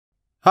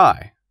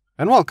Hi,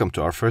 and welcome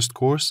to our first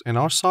course in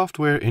our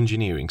software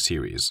engineering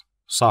series,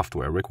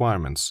 Software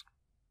Requirements.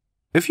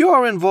 If you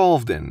are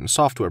involved in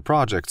software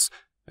projects,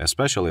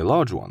 especially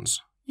large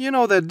ones, you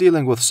know that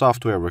dealing with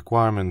software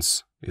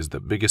requirements is the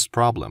biggest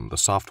problem the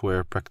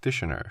software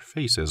practitioner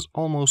faces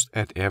almost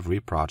at every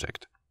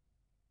project.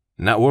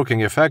 Not working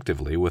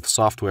effectively with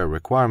software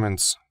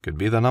requirements could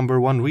be the number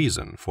one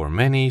reason for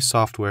many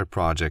software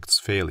projects'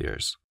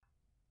 failures.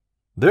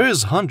 There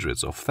is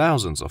hundreds of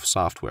thousands of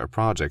software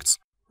projects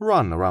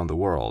run around the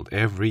world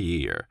every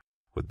year,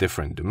 with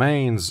different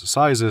domains,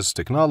 sizes,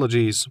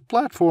 technologies,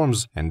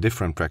 platforms, and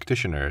different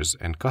practitioners'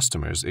 and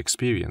customers'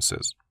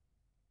 experiences.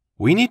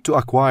 We need to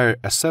acquire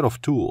a set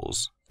of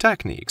tools,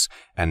 techniques,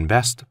 and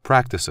best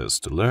practices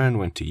to learn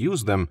when to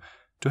use them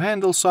to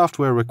handle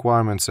software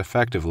requirements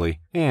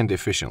effectively and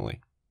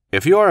efficiently.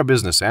 If you are a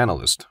business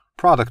analyst,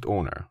 product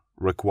owner,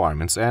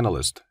 requirements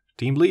analyst,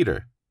 team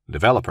leader,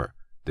 developer,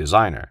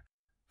 designer,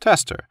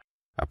 tester,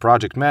 a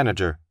project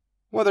manager,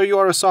 whether you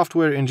are a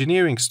software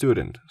engineering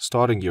student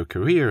starting your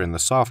career in the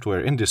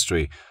software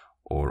industry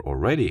or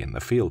already in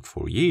the field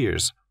for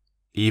years,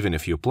 even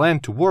if you plan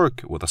to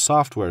work with a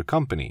software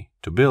company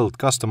to build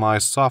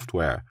customized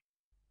software,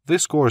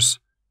 this course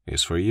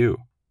is for you.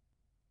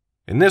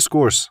 In this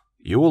course,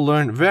 you will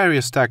learn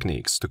various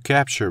techniques to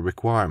capture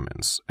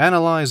requirements,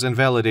 analyze and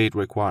validate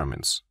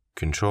requirements,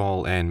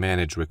 control and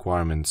manage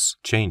requirements,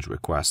 change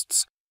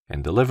requests,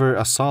 and deliver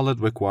a solid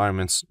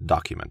requirements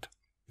document.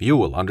 You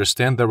will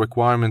understand the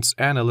requirements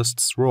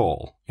analyst's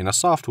role in a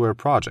software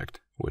project,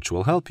 which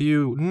will help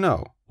you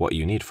know what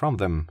you need from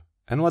them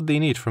and what they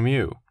need from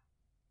you.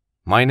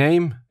 My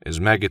name is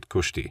Magid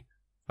Kushti,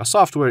 a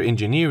software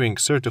engineering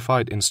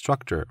certified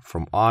instructor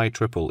from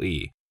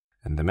IEEE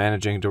and the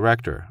managing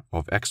director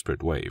of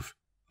ExpertWave,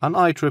 an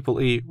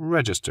IEEE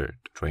registered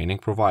training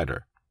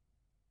provider.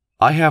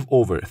 I have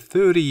over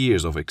 30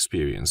 years of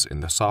experience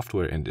in the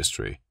software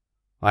industry.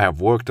 I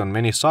have worked on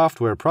many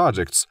software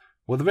projects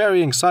with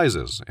varying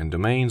sizes and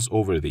domains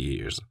over the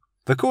years.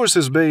 The course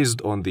is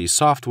based on the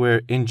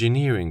Software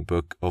Engineering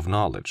Book of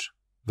Knowledge,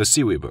 the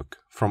SEWI book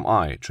from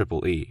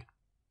IEEE.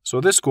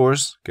 So this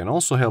course can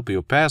also help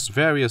you pass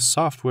various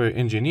software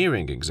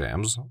engineering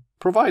exams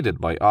provided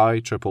by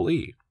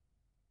IEEE.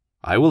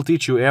 I will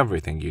teach you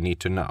everything you need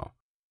to know,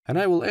 and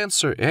I will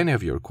answer any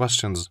of your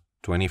questions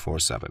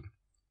 24/7.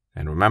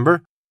 And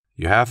remember,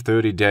 you have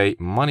 30-day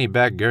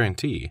money-back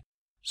guarantee,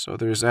 so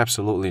there is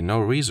absolutely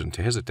no reason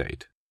to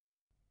hesitate.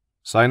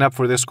 Sign up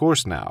for this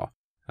course now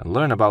and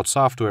learn about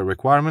software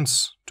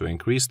requirements to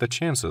increase the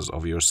chances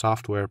of your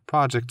software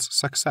project's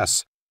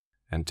success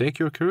and take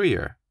your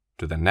career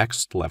to the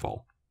next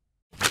level.